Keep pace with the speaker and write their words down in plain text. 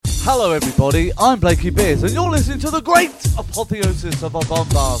Hello everybody, I'm Blakey Beers and you're listening to the great apotheosis of a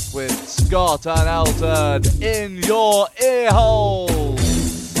bombast with Scott and Elton in your ear holes.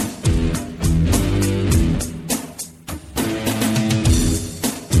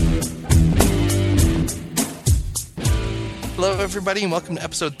 Hello everybody and welcome to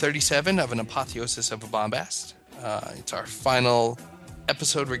episode 37 of an apotheosis of a bombast. It's our final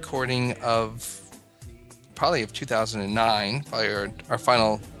episode recording of 2009, probably our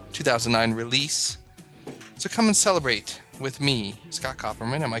final 2009 release. So come and celebrate with me, Scott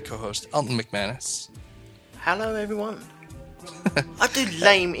Copperman, and my co-host, Elton McManus. Hello, everyone. I do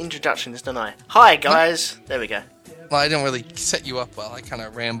lame introductions, don't I? Hi, guys. There we go. Well, I don't really set you up well. I kind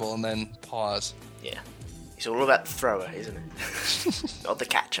of ramble and then pause. Yeah. It's all about the thrower, isn't it? Not the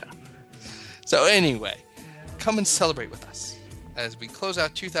catcher. So anyway, come and celebrate with us as we close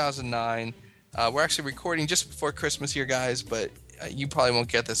out 2009. We're actually recording just before Christmas here, guys, but you probably won't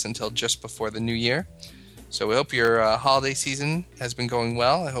get this until just before the new year. So we hope your holiday season has been going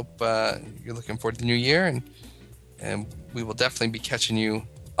well. I hope you're looking forward to the new year, and we will definitely be catching you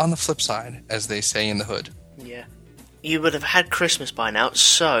on the flip side, as they say in the hood. Yeah. You would have had Christmas by now,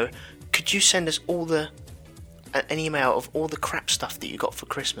 so could you send us an email of all the crap stuff that you got for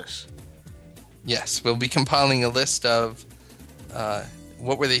Christmas? Yes, we'll be compiling a list of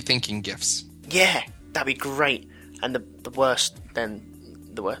what were they thinking gifts. Yeah, that'd be great. And the worse, then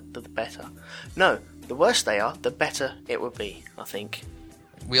the better. No, the worse they are, the better it would be, I think.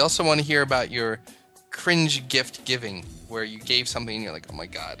 We also want to hear about your cringe gift giving, where you gave something and you're like, oh my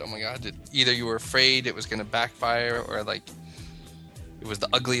god. Either you were afraid it was going to backfire, or like it was the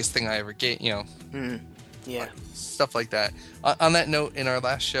ugliest thing I ever gave, Yeah. Stuff like that. On that note, in our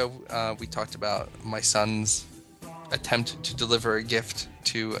last show, we talked about my son's attempt to deliver a gift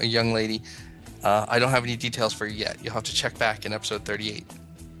to a young lady. I don't have any details for you yet. You'll have to check back in episode 38.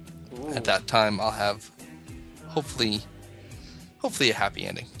 Ooh. At that time, I'll have hopefully a happy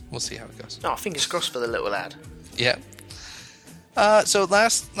ending. We'll see how it goes. Oh, fingers crossed for the little lad. Yeah. So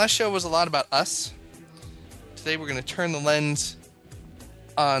last show was a lot about us. Today we're going to turn the lens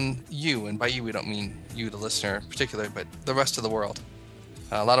on you, and by you we don't mean you, the listener in particular, but the rest of the world.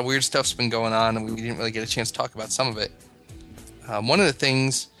 A lot of weird stuff's been going on, and we didn't really get a chance to talk about some of it. One of the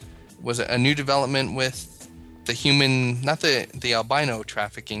things was a new development with the human, not the albino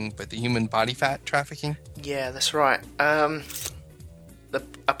trafficking, but the human body fat trafficking. Yeah, that's right. A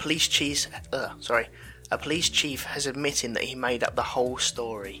police chief has admitted that he made up the whole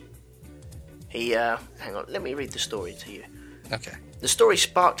story. Hang on, let me read the story to you. Okay. The story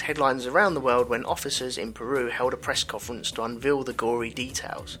sparked headlines around the world when officers in Peru held a press conference to unveil the gory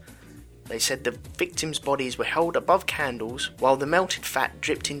details. They said the victims' bodies were held above candles while the melted fat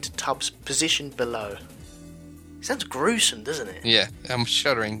dripped into tubs positioned below. It sounds gruesome, doesn't it? Yeah, I'm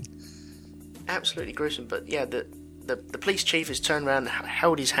shuddering. Absolutely gruesome, but yeah, the police chief has turned around and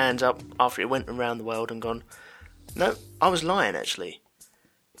held his hands up after it went around the world and gone, no, I was lying actually.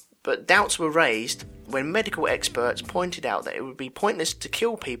 But doubts were raised when medical experts pointed out that it would be pointless to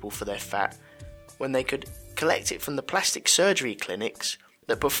kill people for their fat when they could collect it from the plastic surgery clinics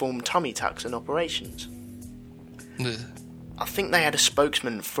that perform tummy tucks and operations. Ugh. I think they had a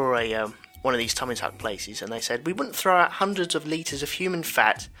spokesman for one of these tummy tuck places, and they said, we wouldn't throw out hundreds of litres of human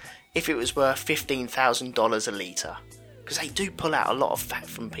fat if it was worth $15,000 a litre. Because they do pull out a lot of fat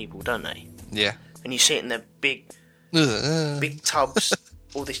from people, don't they? Yeah. And you see it in their big tubs,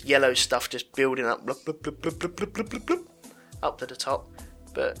 all this yellow stuff just building up, blub, blub, blub, blub, blub, blub, blub, blub, up to the top.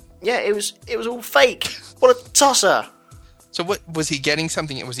 But yeah, it was all fake. What a tosser! So what was he getting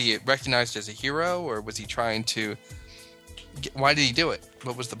something? Was he recognized as a hero, or was he trying to? Why did he do it?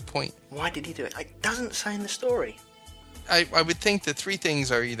 What was the point? Why did he do it? It doesn't say in the story. I would think the three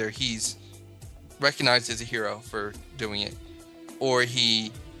things are either he's recognized as a hero for doing it, or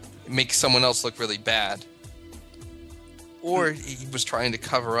he makes someone else look really bad, or he was trying to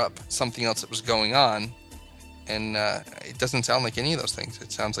cover up something else that was going on, and it doesn't sound like any of those things.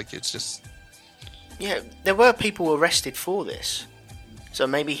 It sounds like it's just... Yeah, there were people arrested for this, so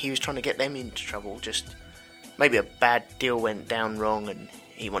maybe he was trying to get them into trouble. Just maybe a bad deal went down wrong and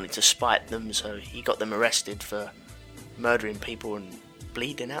he wanted to spite them, so he got them arrested for murdering people and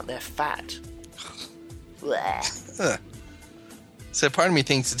bleeding out their fat. So part of me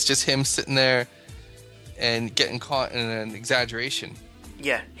thinks it's just him sitting there and getting caught in an exaggeration.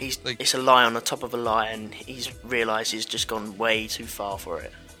 Yeah, it's a lie on the top of a lie, and he's realised he's just gone way too far for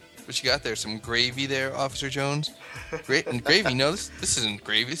it. What you got there? Some gravy there, Officer Jones? Gravy? No, this isn't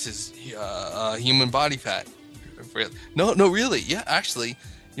gravy. This is human body fat. No, really. Yeah, actually,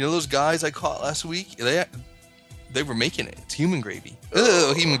 you know those guys I caught last week? they were making it. It's human gravy.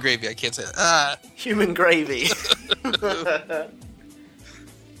 Oh, human gravy. I can't say that. Human gravy.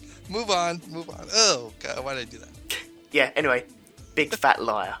 Move on. Oh, God, why did I do that? Yeah, anyway, big fat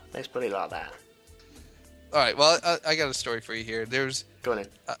liar. Let's put it like that. All right, well, I got a story for you here. There's Go on in.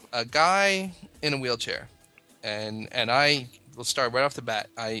 a guy in a wheelchair, and I will start right off the bat.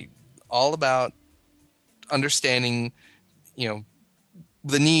 All about understanding, the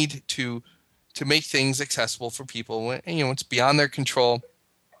need to make things accessible for people when it's beyond their control.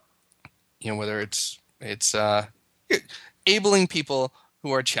 Whether it's enabling people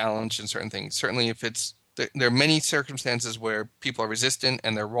who are challenged in certain things. Certainly, if there are many circumstances where people are resistant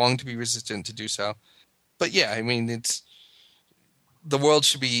and they're wrong to be resistant to do so. But yeah, I mean, the world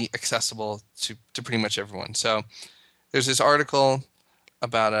should be accessible to pretty much everyone. So there's this article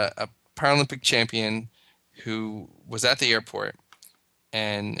about a Paralympic champion who was at the airport,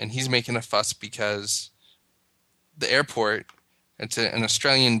 and he's making a fuss because the airport, it's an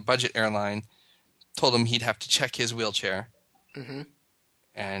Australian budget airline, told him he'd have to check his wheelchair. Mm-hmm.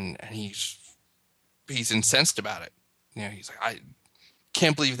 And he's incensed about it. He's like, I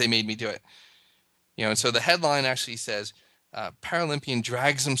can't believe they made me do it. And so the headline actually says, Paralympian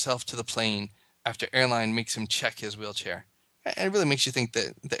drags himself to the plane after airline makes him check his wheelchair. And it really makes you think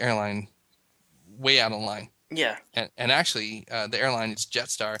that the airline way out of line. Yeah. And actually, the airline, it's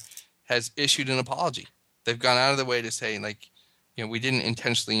Jetstar, has issued an apology. They've gone out of their way to say, we didn't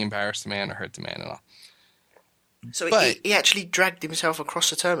intentionally embarrass the man or hurt the man at all. So he actually dragged himself across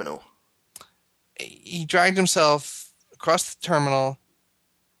the terminal? He dragged himself across the terminal,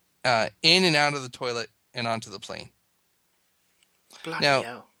 in and out of the toilet, and onto the plane. Bloody now,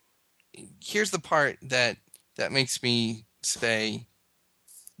 hell. Here's the part that makes me say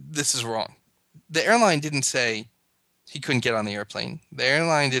this is wrong. The airline didn't say he couldn't get on the airplane. The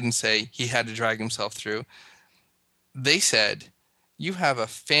airline didn't say he had to drag himself through. They said, you have a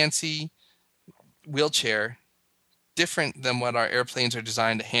fancy wheelchair, different than what our airplanes are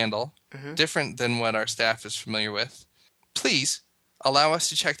designed to handle, different than what our staff is familiar with. Please allow us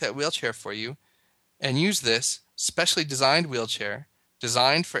to check that wheelchair for you and use this specially designed wheelchair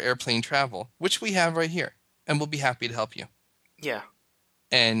designed for airplane travel, which we have right here, and we'll be happy to help you. Yeah.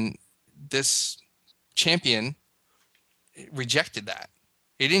 And this champion rejected that.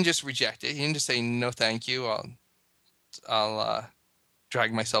 He didn't just reject it. He didn't just say, no, thank you. I'll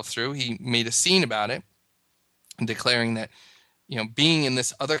drag myself through. He made a scene about it, declaring that, being in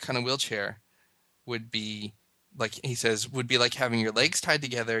this other kind of wheelchair would be like, he says, would be like having your legs tied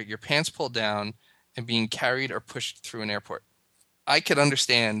together, your pants pulled down, and being carried or pushed through an airport. I could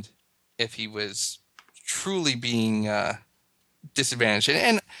understand if he was truly being disadvantaged.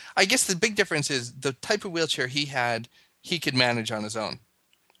 And I guess the big difference is the type of wheelchair he had, he could manage on his own.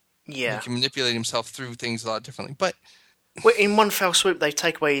 Yeah. He can manipulate himself through things a lot differently. But well, in one fell swoop, they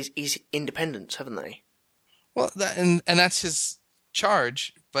take away his independence, haven't they? Well, and that's his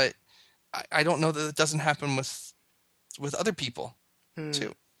charge, but I don't know that it doesn't happen with other people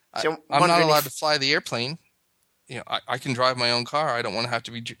too. So I'm not allowed to fly the airplane. I can drive my own car. I don't want to have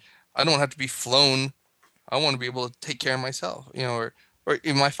to be. I don't have to be flown. I want to be able to take care of myself. Or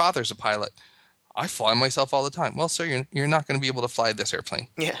even my father's a pilot. I fly myself all the time. Well, sir, you're not going to be able to fly this airplane.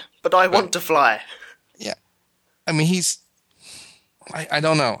 Yeah, but I want to fly. Yeah, I mean I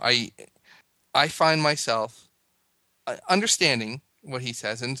don't know. I find myself understanding what he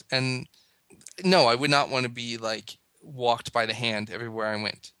says, and no, I would not want to be walked by the hand everywhere I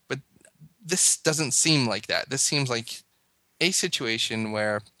went. But this doesn't seem like that. This seems like a situation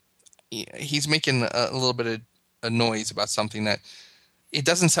where he's making a little bit of a noise about something that it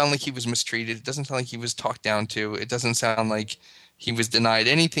doesn't sound like he was mistreated. It doesn't sound like he was talked down to. It doesn't sound like he was denied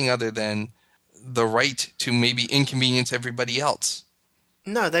anything other than the right to maybe inconvenience everybody else.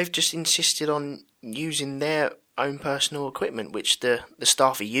 No, they've just insisted on using their own personal equipment, which the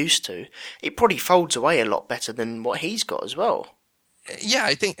staff are used to. It probably folds away a lot better than what he's got as well. Yeah,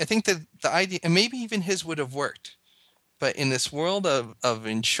 I think that the idea, and maybe even his would have worked, but in this world of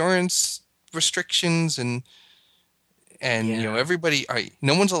insurance restrictions and everybody,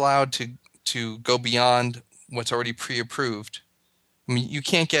 no one's allowed to go beyond what's already pre-approved. I mean, you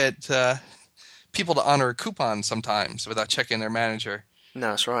can't get people to honor a coupon sometimes without checking their manager.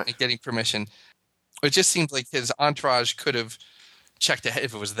 No, that's right. And getting permission. It just seems like his entourage could have checked ahead.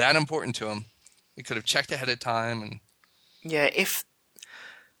 If it was that important to him, he could have checked ahead of time. And yeah,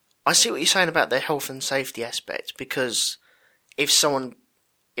 I see what you're saying about the health and safety aspect, because if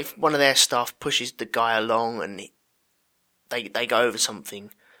one of their staff pushes the guy along and they go over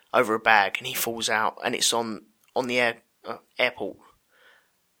something, over a bag, and he falls out and it's on the airport,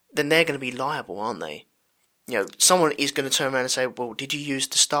 then they're going to be liable, aren't they? someone is going to turn around and say, well, did you use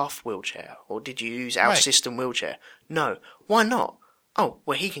the staff wheelchair? Or did you use our Right. system wheelchair? No. Why not? Oh,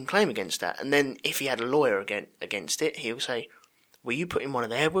 well, he can claim against that. And then if he had a lawyer against it, he'll say, were you put in one of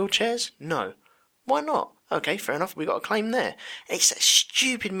their wheelchairs? No. Why not? Okay, fair enough, we got a claim there. It's that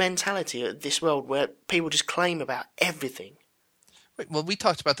stupid mentality of this world where people just claim about everything. Right, well, we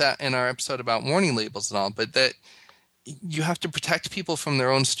talked about that in our episode about warning labels and all, but that you have to protect people from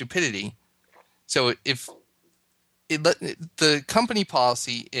their own stupidity. So if the company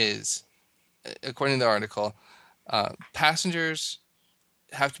policy is, according to the article, passengers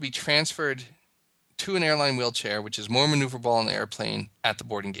have to be transferred to an airline wheelchair, which is more maneuverable on the airplane at the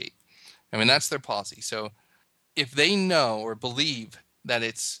boarding gate. I mean, that's their policy. So if they know or believe that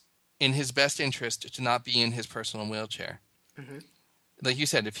it's in his best interest to not be in his personal wheelchair, like you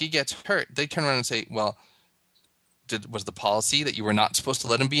said, if he gets hurt, they turn around and say, well, was the policy that you were not supposed to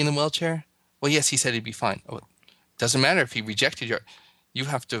let him be in the wheelchair? Well, yes, he said he'd be fine. Oh, doesn't matter if he rejected you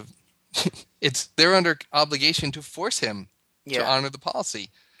have to, they're under obligation to force him to honor the policy.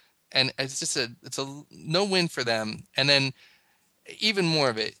 And it's just it's a no win for them. And then even more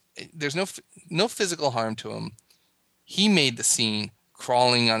of it, there's no physical harm to him. He made the scene,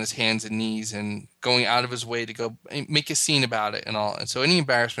 crawling on his hands and knees and going out of his way to go make a scene about it and all. And so any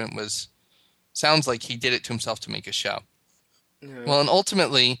embarrassment sounds like he did it to himself to make a show. Yeah. Well, and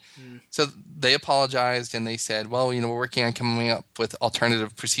ultimately, so they apologized and they said, well, we're working on coming up with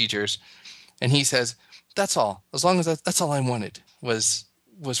alternative procedures. And he says, that's all. As long as that's all I wanted was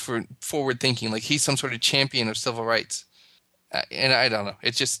for forward thinking. Like he's some sort of champion of civil rights. And I don't know.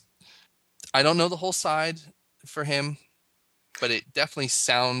 It's just, I don't know the whole side for him, but it definitely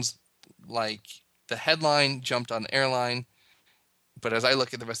sounds like the headline jumped on the airline. But as I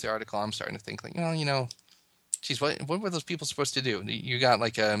look at the rest of the article, I'm starting to think like, geez, what were those people supposed to do? You got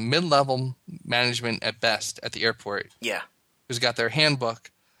like a mid-level management at best at the airport. Yeah. Who's got their handbook.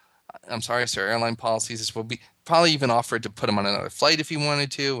 I'm sorry, sir, airline policies. This will be probably even offered to put him on another flight if he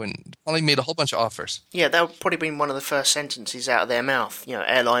wanted to, and probably made a whole bunch of offers. Yeah, that would probably been one of the first sentences out of their mouth.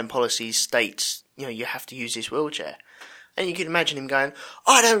 Airline policies states, you have to use this wheelchair. And you can imagine him going,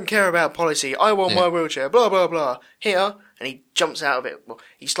 I don't care about policy, I want my wheelchair, blah, blah, blah. Here, and he jumps out of it,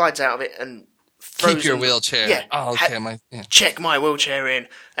 he slides out of it and throws Keep your wheelchair. Yeah. Oh, okay. Check my wheelchair in,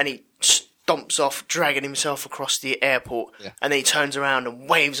 and he stomps off, dragging himself across the airport, and then he turns around and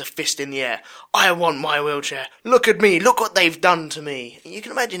waves a fist in the air. I want my wheelchair. Look at me. Look what they've done to me. You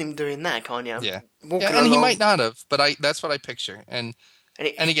can imagine him doing that, can't you? Yeah. And he might not have, but that's what I picture. And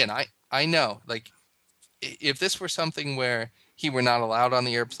again, I know, like, if this were something where he were not allowed on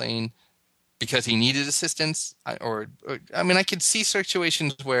the airplane because he needed assistance, I could see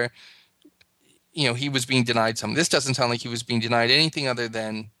situations where, he was being denied something. This doesn't sound like he was being denied anything other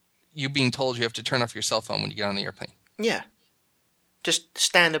than you being told you have to turn off your cell phone when you get on the airplane. Yeah. Just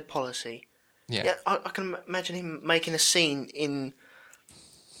standard policy. Yeah. I can imagine him making a scene in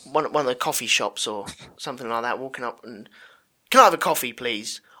one of the coffee shops or something like that, walking up and, can I have a coffee,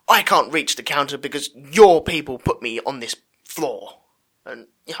 please? I can't reach the counter because your people put me on this floor. And,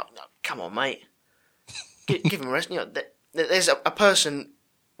 come on, mate. Give him a rest. There's a person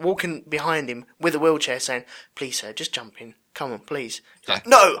walking behind him with a wheelchair saying, please, sir, just jump in. Come on, please. Yeah. Like,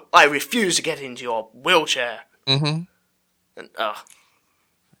 no, I refuse to get into your wheelchair. Mm-hmm. And,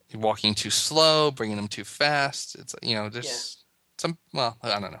 You're walking too slow, bringing him too fast. It's, some, well,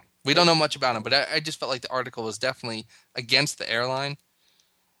 I don't know. We don't know much about him, but I just felt like the article was definitely against the airline.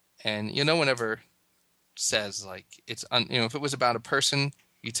 And, whenever says, like, it's, if it was about a person,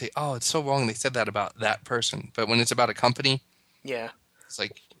 you'd say, oh, it's so wrong they said that about that person. But when it's about a company, it's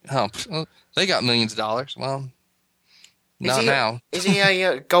like, oh, they got millions of dollars. Well, not now. Is he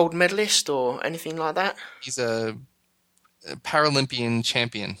a gold medalist or anything like that? He's a Paralympian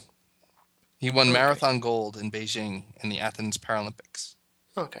champion. He won marathon gold in Beijing in the Athens Paralympics.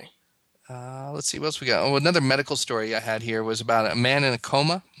 Okay. Let's see, what else we got? Oh, another medical story I had here was about a man in a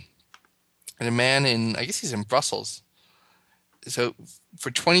coma. And a man I guess he's in Brussels. So for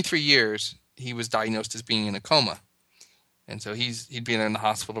 23 years, he was diagnosed as being in a coma. And so he'd been in the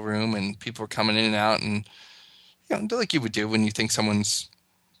hospital room and people were coming in and out and, like you would do when you think someone's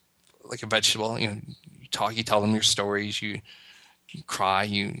like a vegetable, you talk, you tell them your stories, you cry,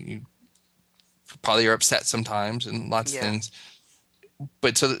 you probably are upset sometimes and lots of things.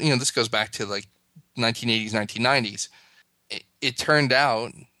 But so, this goes back to like 1980s, 1990s. It turned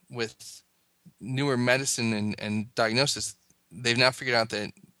out with newer medicine and diagnosis, they've now figured out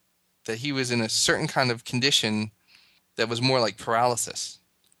that he was in a certain kind of condition that was more like paralysis.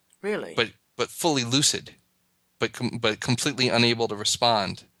 Really? But fully lucid, but completely unable to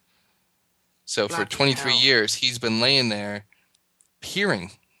respond. So for Bloody 23 hell. years, he's been laying there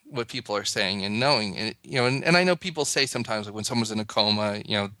hearing what people are saying and knowing. And, and I know people say sometimes like when someone's in a coma,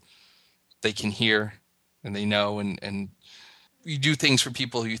 they can hear and they know, and you do things for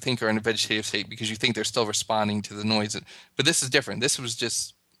people who you think are in a vegetative state because you think they're still responding to the noise. But this is different. This was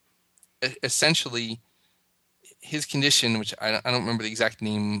just essentially his condition, which I don't remember the exact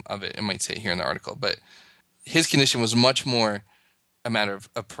name of it. It might say it here in the article, but his condition was much more a matter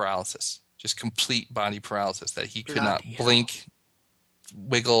of paralysis, just complete body paralysis, that he could not Bloody hell. blink,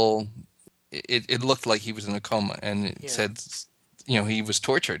 wiggle. It looked like he was in a coma, and it said, he was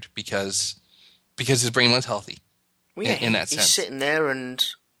tortured because his brain was healthy. Well, yeah, in that sense. He's sitting there and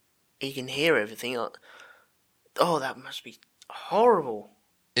he can hear everything. Oh, that must be horrible.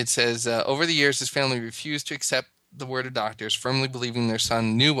 It says, over the years, his family refused to accept the word of doctors, firmly believing their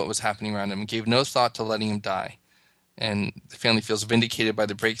son knew what was happening around him and gave no thought to letting him die. And the family feels vindicated by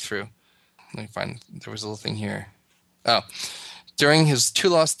the breakthrough. Let me find, there was a little thing here. Oh, during his 2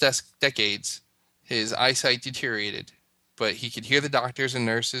 lost decades, his eyesight deteriorated, but he could hear the doctors and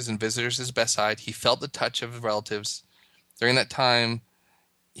nurses and visitors at his bedside. He felt the touch of his relatives. During that time,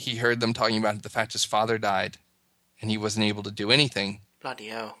 he heard them talking about the fact his father died, and he wasn't able to do anything Bloody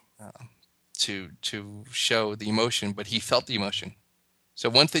hell. to show the emotion, but he felt the emotion. So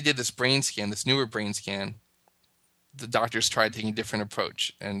once they did this newer brain scan, the doctors tried taking a different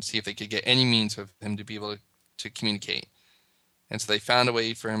approach and see if they could get any means of him to be able to communicate. And so they found a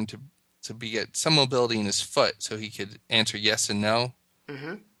way for him to get some mobility in his foot so he could answer yes and no.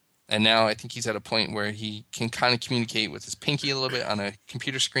 Mm-hmm. And now I think he's at a point where he can kind of communicate with his pinky a little bit on a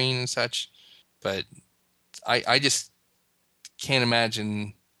computer screen and such. But I just can't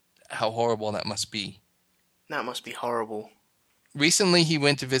imagine how horrible that must be. That must be horrible. Recently, he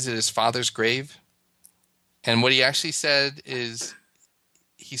went to visit his father's grave. And what he actually said is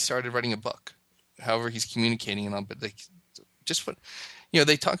he started writing a book. However, he's communicating and all, but they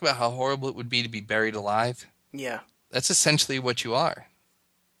talk about how horrible it would be to be buried alive. Yeah. That's essentially what you are.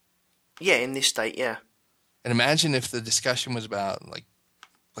 Yeah, in this state, yeah. And imagine if the discussion was about like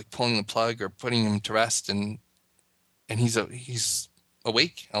pulling the plug or putting him to rest, and he's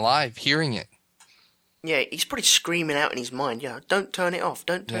awake, alive, hearing it. Yeah, he's probably screaming out in his mind, don't turn it off,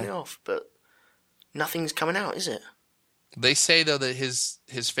 don't turn it off. But nothing's coming out, is it? They say, though, that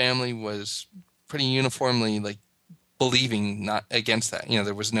his family was pretty uniformly believing, not against that.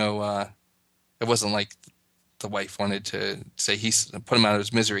 There was no, it wasn't like the wife wanted to say put him out of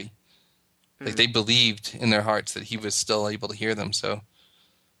his misery. Like they believed in their hearts that he was still able to hear them. So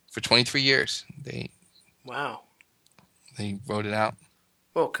for 23 years, they wrote it out.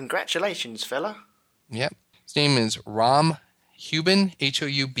 Well, congratulations, fella. Yep. His name is Ram Houben,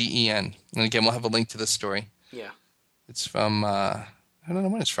 Houben. And again, we'll have a link to this story. Yeah. It's from, I don't know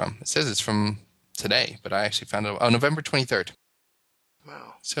when it's from. It says it's from today, but I actually found it, November 23rd.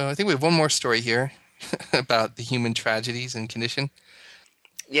 Wow. So I think we have one more story here about the human tragedies and condition.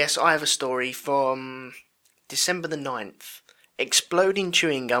 Yes, I have a story from December the 9th. Exploding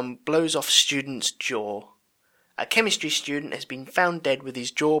chewing gum blows off student's jaw. A chemistry student has been found dead with his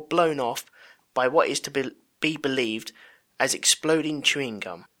jaw blown off by what is to be believed as exploding chewing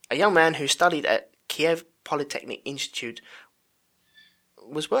gum. A young man who studied at Kiev Polytechnic Institute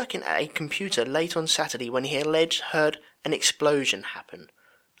was working at a computer late on Saturday when he alleged heard an explosion happen.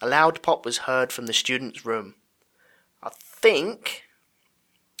 A loud pop was heard from the student's room. I think...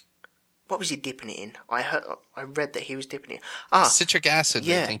 What was he dipping it in? I read that he was dipping it. Citric acid,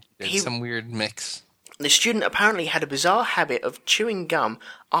 yeah, I think. Some weird mix. The student apparently had a bizarre habit of chewing gum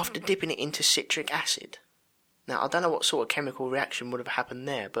after dipping it into citric acid. Now, I don't know what sort of chemical reaction would have happened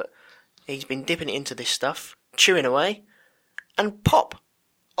there, but he's been dipping it into this stuff, chewing away, and pop!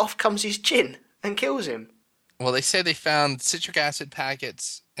 Off comes his chin and kills him. Well, they say they found citric acid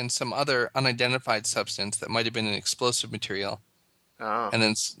packets and some other unidentified substance that might have been an explosive material. Oh. And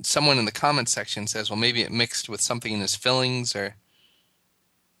then someone in the comments section says, well, maybe it mixed with something in his fillings, or...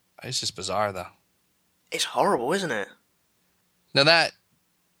 It's just bizarre, though. It's horrible, isn't it? Now that...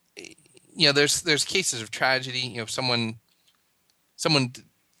 there's cases of tragedy. Someone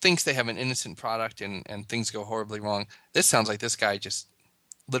thinks they have an innocent product and things go horribly wrong. This sounds like this guy just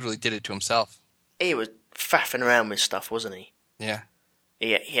literally did it to himself. He was faffing around with stuff, wasn't he? Yeah.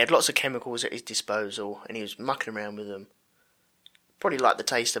 He had lots of chemicals at his disposal, and he was mucking around with them. Probably liked the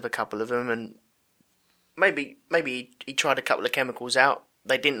taste of a couple of them, and maybe he tried a couple of chemicals out.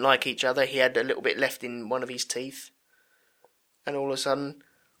 They didn't like each other. He had a little bit left in one of his teeth, and all of a sudden,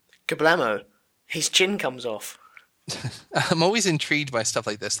 kablamo, his chin comes off. I'm always intrigued by stuff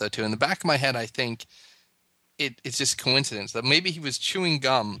like this, though, too. In the back of my head, I think it's just coincidence that maybe he was chewing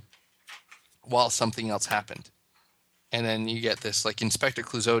gum while something else happened. And then you get this like Inspector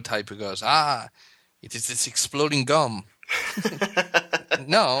Clouseau type who goes, it is this exploding gum.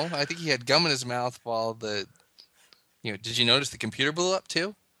 No, I think he had gum in his mouth while did you notice the computer blew up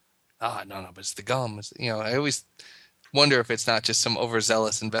too? No, but it's the gum. I always wonder if it's not just some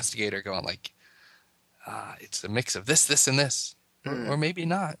overzealous investigator going like, it's a mix of this, and this. Or maybe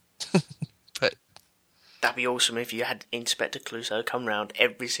not. But that'd be awesome if you had Inspector Clouseau come round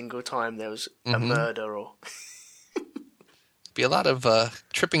every single time there was a murder or... be a lot of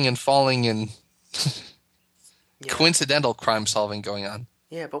tripping and falling and coincidental crime solving going on.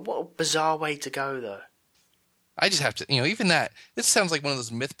 Yeah, but what a bizarre way to go, though. I just have to, even that. This sounds like one of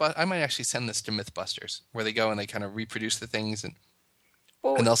those I might actually send this to Mythbusters, where they go and they kind of reproduce the things, and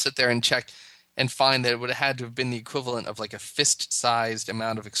they'll sit there and check and find that it would have had to have been the equivalent of like a fist-sized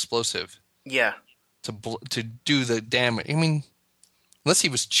amount of explosive. Yeah. To do the damage. I mean, unless he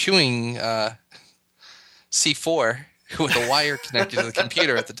was chewing C4 with a wire connected to the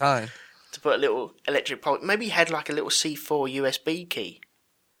computer at the time. To put a little electric pulse. Maybe he had like a little C4 USB key.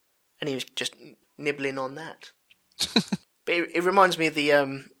 And he was just nibbling on that. But it reminds me of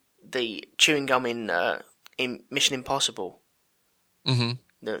the chewing gum in Mission Impossible. Mm-hmm.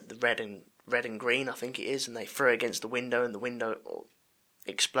 The red and green, I think it is, and they throw it against the window and the window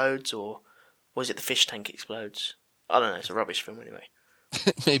explodes, or was it the fish tank explodes? I don't know, it's a rubbish film anyway.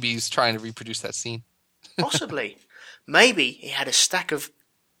 Maybe he's trying to reproduce that scene. Possibly. Maybe he had a stack of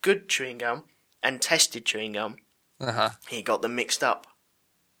good chewing gum and tested chewing gum. Uh-huh. He got them mixed up.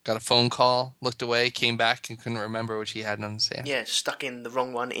 Got a phone call, looked away, came back and couldn't remember which he had on his hand. Yeah, stuck in the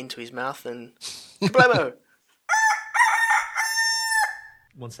wrong one into his mouth and... kablamo!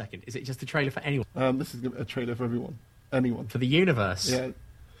 1 second. Is it just a trailer for anyone? This is a trailer for everyone. Anyone. For the universe? Yeah.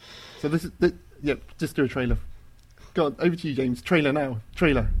 So this is... just do a trailer. Go on, over to you, James. Trailer now.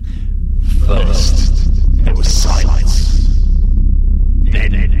 Trailer. First, there was silence.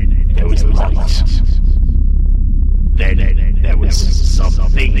 Then there was light. Then there was some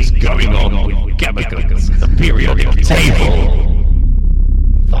things going on with chemicals at the periodic table.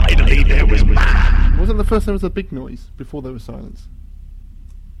 Finally, there was man. Wasn't the first there was a big noise before there was silence?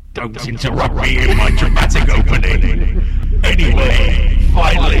 Don't interrupt me in my dramatic opening. Anyway,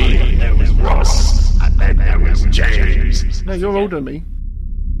 finally, there was Ross, and then there was James. No, you're older than me.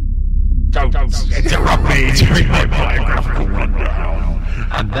 Don't interrupt me during my biographical rundown.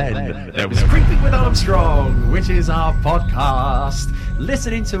 And then there was Creeping with Armstrong, which is our podcast.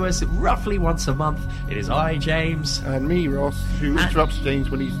 Listening to us roughly once a month. It is I, James. And me, Ross, who interrupts James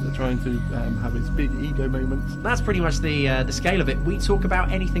when he's trying to have his big ego moment. That's pretty much the scale of it. We talk about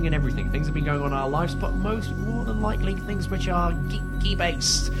anything and everything. Things have been going on in our lives, but more than likely things which are geeky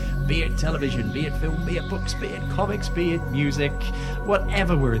based. Be it television, be it film, be it books, be it comics, be it music.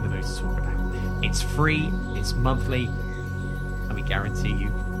 Whatever we're in the mood to talk about. It's free, it's monthly, and we guarantee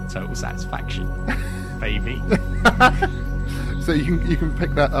you total satisfaction, baby. So you can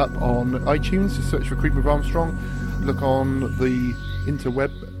pick that up on iTunes. Just search for Creeping with Armstrong. Look on the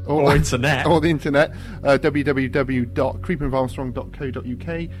interweb or internet or the internet,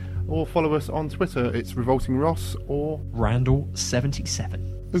 www.creepingwitharmstrong.co.uk, or follow us on Twitter. It's Revolting Ross or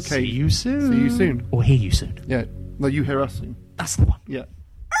Randall77. Okay. See you soon. See you soon. Or hear you soon. Yeah. No, you hear us soon. That's the one. Yeah.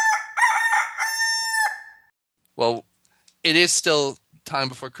 Well, it is still time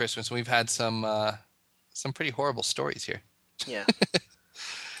before Christmas, and we've had some pretty horrible stories here. Yeah.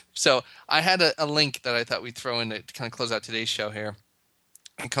 So I had a link that I thought we'd throw in to kind of close out today's show here.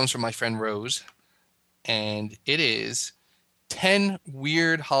 It comes from my friend Rose, and it is 10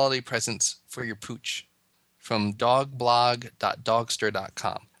 weird holiday presents for your pooch from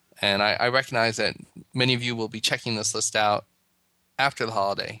dogblog.dogster.com. And I recognize that many of you will be checking this list out after the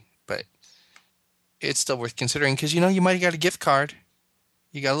holiday, but it's still worth considering because, you might have got a gift card.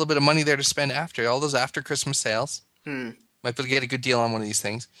 You got a little bit of money there to spend after all those after Christmas sales. Might be able to get a good deal on one of these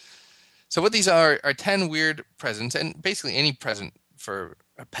things. So what these are 10 weird presents, and basically any present for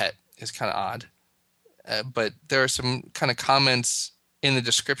a pet is kind of odd. But there are some kind of comments in the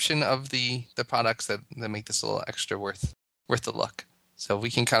description of the products that make this a little extra worth the look. So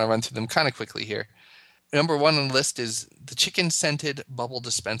we can kind of run through them kind of quickly here. Number 1 on the list is the chicken-scented bubble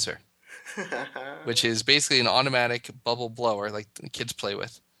dispenser, which is basically an automatic bubble blower like the kids play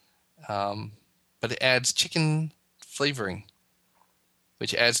with. But it adds chicken flavoring,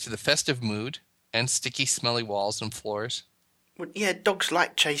 which adds to the festive mood and sticky, smelly walls and floors. Well, yeah, dogs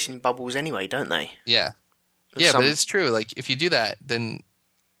like chasing bubbles anyway, don't they? Yeah. But it's true. Like, if you do that, then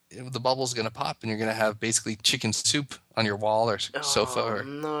the bubble's going to pop and you're going to have basically chicken soup on your wall or sofa. Oh,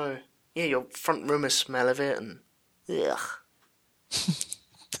 no. Yeah, your front room will smell of it and... Ugh.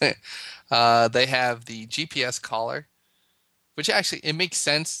 They have the GPS collar, which actually, it makes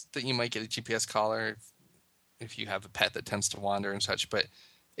sense that you might get a GPS collar if you have a pet that tends to wander and such, but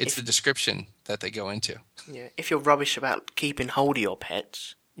it's the description that they go into. Yeah, if you're rubbish about keeping hold of your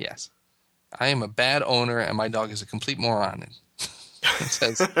pets. Yes. I am a bad owner, and my dog is a complete moron.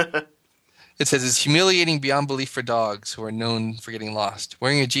 It says it's humiliating beyond belief for dogs who are known for getting lost.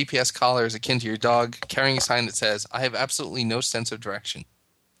 Wearing a GPS collar is akin to your dog carrying a sign that says, I have absolutely no sense of direction.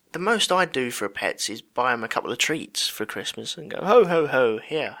 The most I do for pets is buy them a couple of treats for Christmas and go, ho, ho, ho,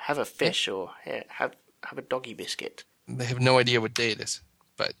 here, have a fish, or here, have a doggy biscuit. They have no idea what day it is.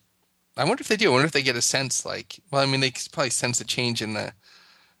 But I wonder if they do. I wonder if they get a sense like, well, I mean, they probably sense the change in the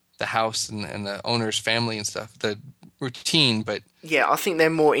house and the owner's family and stuff, the routine, but... Yeah, I think they're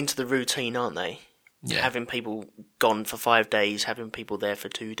more into the routine, aren't they? Yeah. Having people gone for 5 days, having people there for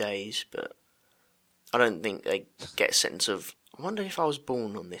 2 days, but I don't think they get a sense of, I wonder if I was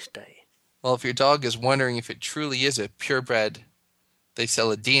born on this day. Well, if your dog is wondering if it truly is a purebred, they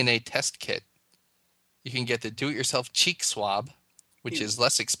sell a DNA test kit. You can get the do-it-yourself cheek swab, which is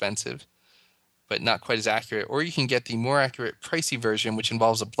less expensive, but not quite as accurate. Or you can get the more accurate, pricey version, which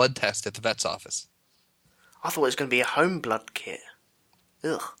involves a blood test at the vet's office. I thought it was going to be a home blood kit.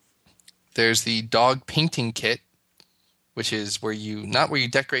 Ugh. There's the dog painting kit, which is where you, not where you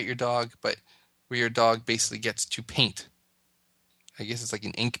decorate your dog, but where your dog basically gets to paint. I guess it's like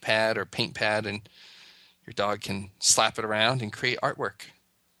an ink pad or paint pad, and your dog can slap it around and create artwork.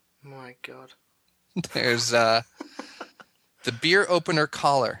 My God. There's the beer opener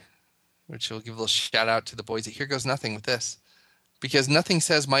collar, which we'll give a little shout out to the boys at Here Goes Nothing with this. Because nothing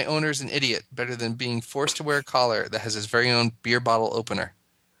says my owner's an idiot better than being forced to wear a collar that has his very own beer bottle opener.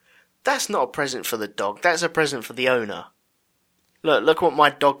 That's not a present for the dog. That's a present for the owner. Look what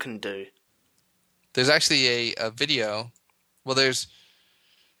my dog can do. There's actually a video. Well, there's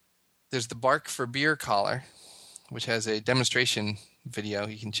the Bark for Beer collar, which has a demonstration video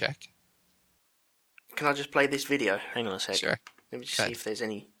you can check. Can I just play this video? Hang on a sec. Sure. Let me just see if there's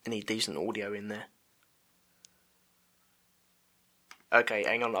any decent audio in there. Okay,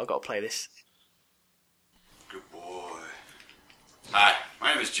 hang on, I've got to play this. Good boy. Hi,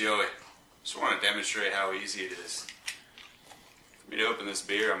 my name is Joey. Just want to demonstrate how easy it is for me to open this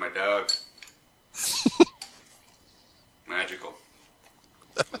beer on my dog. Magical.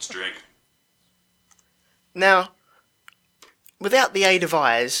 Let's drink. Now, without the aid of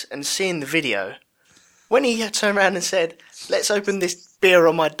eyes and seeing the video, when he turned around and said, let's open this beer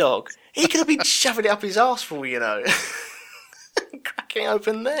on my dog, he could have been shoving it up his arsehole, you know. Cracking it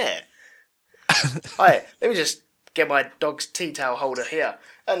open there. Alright, let me just get my dog's tea towel holder here.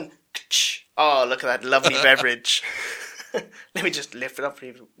 And, oh, look at that lovely beverage. Let me just lift it up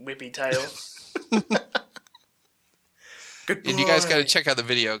with his whippy tail. Good boy. And you guys got to check out the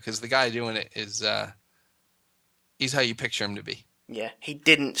video, because the guy doing it is, he's how you picture him to be. Yeah, he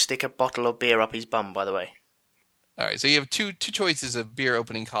didn't stick a bottle of beer up his bum, by the way. All right, so you have two choices of beer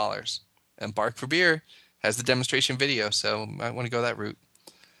opening collars. And Bark for Beer has the demonstration video, so might want to go that route.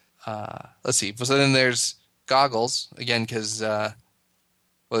 Let's see. So then there's goggles, again, because,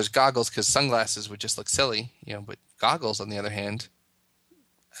 there's goggles because sunglasses would just look silly, but goggles, on the other hand,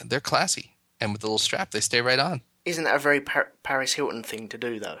 they're classy. And with the little strap, they stay right on. Isn't that a very Paris Hilton thing to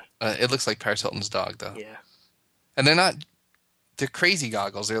do, though? It looks like Paris Hilton's dog, though. Yeah. And they're crazy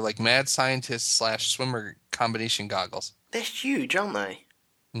goggles. They're like mad scientist / swimmer combination goggles. They're huge, aren't they?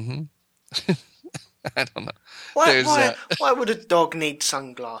 Mm-hmm. I don't know. Why would a dog need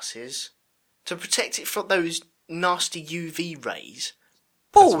sunglasses? To protect it from those nasty UV rays?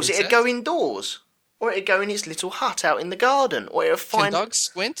 Balls, it'd go indoors. Or it'd go in its little hut out in the garden. Or it'd find... Can dogs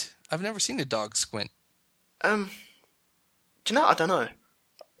squint? I've never seen a dog squint. Do you know? I don't know.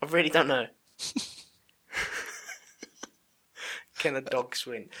 I really don't know. Can a dog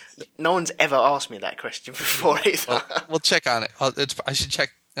swim? No one's ever asked me that question before either. Well, we'll check on it. I should check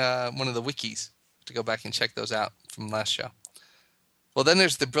one of the wikis to go back and check those out from last show. Well, then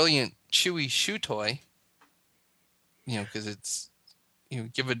there's the brilliant Chewy shoe toy. Because it's,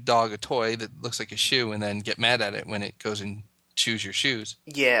 give a dog a toy that looks like a shoe and then get mad at it when it goes and chews your shoes.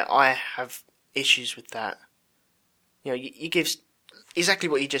 Yeah, I have issues with that. You give exactly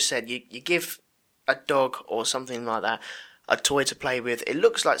what you just said. You give a dog or something like that a toy to play with. It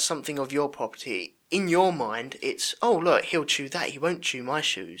looks like something of your property. In your mind, it's, oh, look, he'll chew that. He won't chew my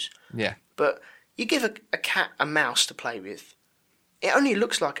shoes. Yeah. But you give a cat a mouse to play with. It only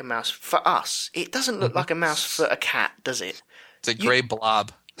looks like a mouse for us. It doesn't look like a mouse for a cat, does it? It's a grey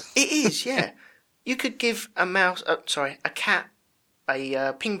blob. It is, yeah. You could give a cat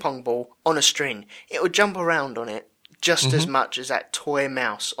a ping pong ball on a string. It would jump around on it, just as much as that toy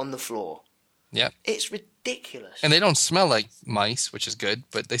mouse on the floor. Yep. It's ridiculous. And they don't smell like mice, which is good,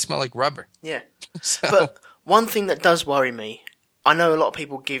 but they smell like rubber. Yeah. So, But one thing that does worry me, I know a lot of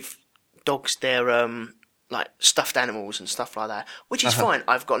people give dogs their like stuffed animals and stuff like that, which is fine.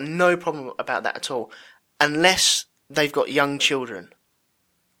 I've got no problem about that at all, unless they've got young children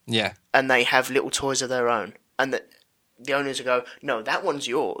yeah. and they have little toys of their own, and the owners will go, no, that one's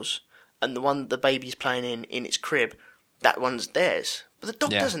yours, and the one the baby's playing in its crib, that one's theirs. But the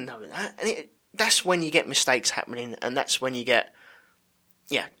dog doesn't know that, and that's when you get mistakes happening, and that's when you get,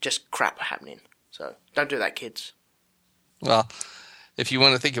 just crap happening. So don't do that, kids. Well, if you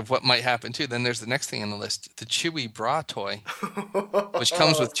want to think of what might happen too, then there's the next thing on the list, the Chewy bra toy, which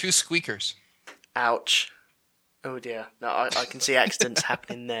comes with 2 squeakers. Ouch. Oh dear. No, I can see accidents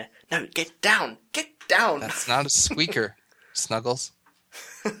happening there. No, get down! Get down! That's not a squeaker, Snuggles.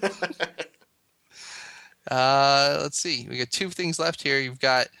 Let's see. We got 2 things left here. You've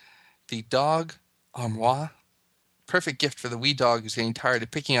got the dog armoire. Perfect gift for the wee dog who's getting tired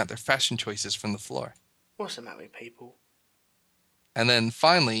of picking out their fashion choices from the floor. What's the matter with people? And then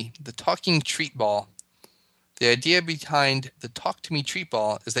finally, the talking treat ball. The idea behind the Talk to Me treat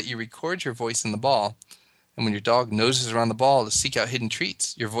ball is that you record your voice in the ball, and when your dog noses around the ball to seek out hidden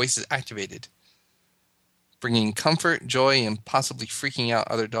treats, your voice is activated, bringing comfort, joy, and possibly freaking out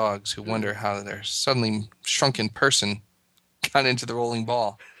other dogs who wonder how their suddenly shrunken person got into the rolling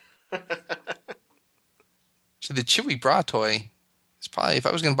ball. So the Chewy bra toy is probably, if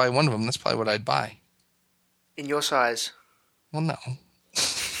I was going to buy one of them, that's probably what I'd buy. In your size? Well, no.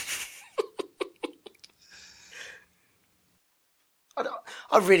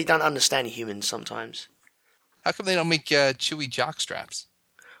 I really don't understand humans sometimes. How come they don't make Chewy jock straps?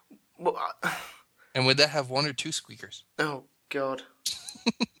 Well, And would that have 1 or 2 squeakers? oh, God.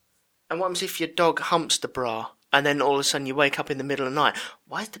 And what happens if your dog humps the bra, and then all of a sudden you wake up in the middle of the night?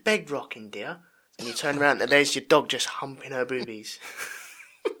 Why is the bed rocking, dear? And you turn around and there's your dog just humping her boobies.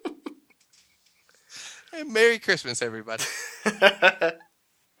 Hey, Merry Christmas, everybody.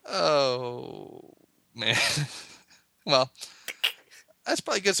 Oh, man. Well, that's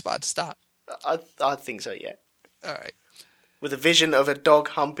probably a good spot to stop. I think so, yeah. All right. With a vision of a dog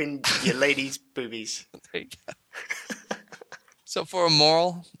humping your lady's boobies. There you go. So for a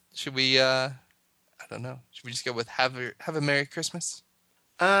moral, should we, I don't know, should we just go with have a Merry Christmas?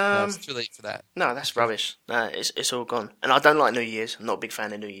 No, it's too late for that. No, that's rubbish. No, it's all gone. And I don't like New Year's. I'm not a big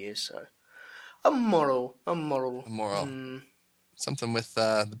fan of New Year's, so... A moral. A moral. Something with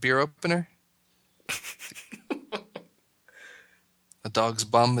the beer opener? A dog's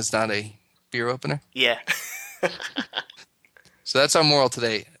bum is not a beer opener? Yeah. So that's our moral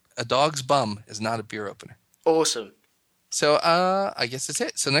today. A dog's bum is not a beer opener. Awesome. So I guess that's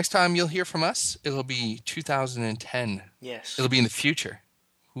it. So next time you'll hear from us, it'll be 2010. Yes. It'll be in the future.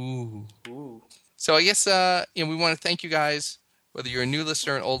 Ooh. Ooh. So I guess we want to thank you guys, whether you're a new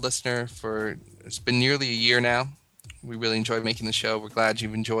listener or an old listener, for it's been nearly a year now. We really enjoyed making the show. We're glad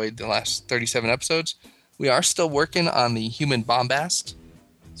you've enjoyed the last 37 episodes. We are still working on the human bombast,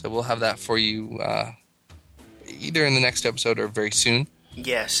 so we'll have that for you either in the next episode or very soon.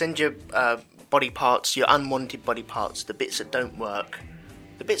 Yeah, send your body parts, your unwanted body parts, the bits that don't work,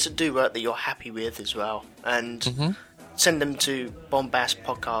 the bits that do work that you're happy with as well, and send them to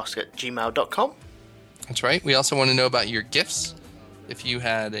bombastpodcast@gmail.com. That's right. We also want to know about your gifts. If you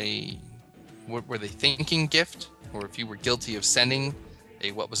had what were they thinking gift, or if you were guilty of sending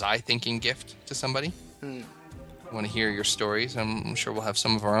a what was I thinking gift to somebody. I want to hear your stories. I'm sure we'll have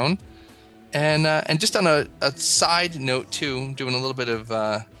some of our own. And just on a side note too, doing a little bit of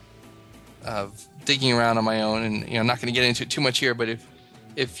digging around on my own, and I'm not going to get into it too much here, but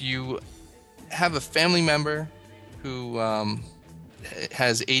if you have a family member who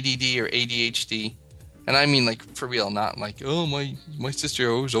has ADD or ADHD, and I mean like for real, not like, oh, my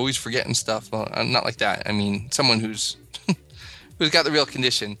sister was always forgetting stuff. Well, not like that. I mean someone who's got the real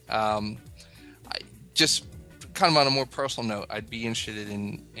condition. I just kind of on a more personal note, I'd be interested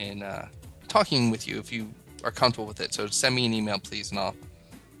in talking with you if you are comfortable with it. So send me an email, please, and I'll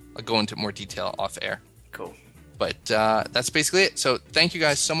go into more detail off air. Cool. But that's basically it. So thank you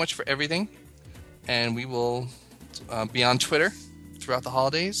guys so much for everything, and we will be on Twitter throughout the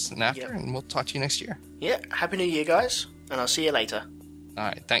holidays and after, and we'll talk to you next year. Yeah, Happy New Year, guys, and I'll see you later. All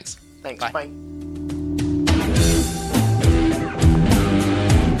right, thanks. Thanks, Bye. bye.